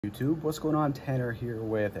YouTube, what's going on? Tanner here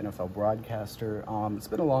with NFL Broadcaster. It's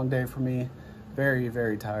been a long day for me,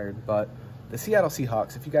 very tired, but the Seattle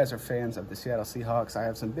Seahawks, if you guys are fans of the Seattle Seahawks, I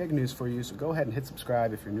have some big news for you, so go ahead and hit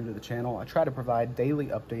subscribe if you're new to the channel. I try to provide daily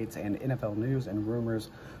updates and NFL news and rumors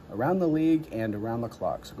around the league and around the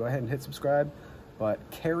clock, so go ahead and hit subscribe. But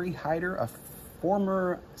Kerry Hyder, a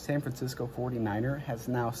former San Francisco 49er, has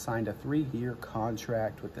now signed a 3-year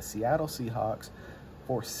contract with the Seattle Seahawks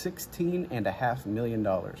for $16.5 million.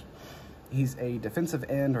 He's a defensive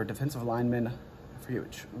end or defensive lineman. I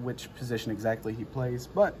forget which position exactly he plays,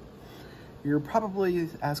 but you're probably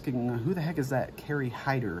asking, who the heck is that Kerry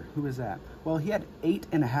Hyder? Who is that? Well, he had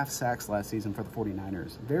 8.5 sacks last season for the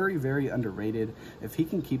 49ers. Very underrated. If he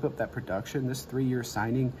can keep up that production, this 3-year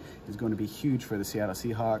signing is going to be huge for the Seattle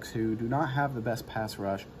Seahawks, who do not have the best pass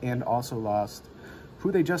rush and also lost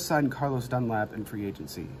who they just signed, Carlos Dunlap, in free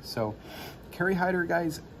agency. So Kerry Hyder,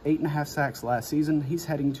 guys, 8.5 sacks last season. He's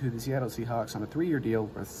heading to the Seattle Seahawks on a 3-year deal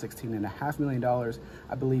worth $16.5 million.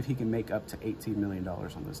 I believe he can make up to $18 million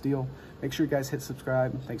on this deal. Make sure you guys hit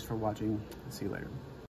subscribe. Thanks for watching. See you later.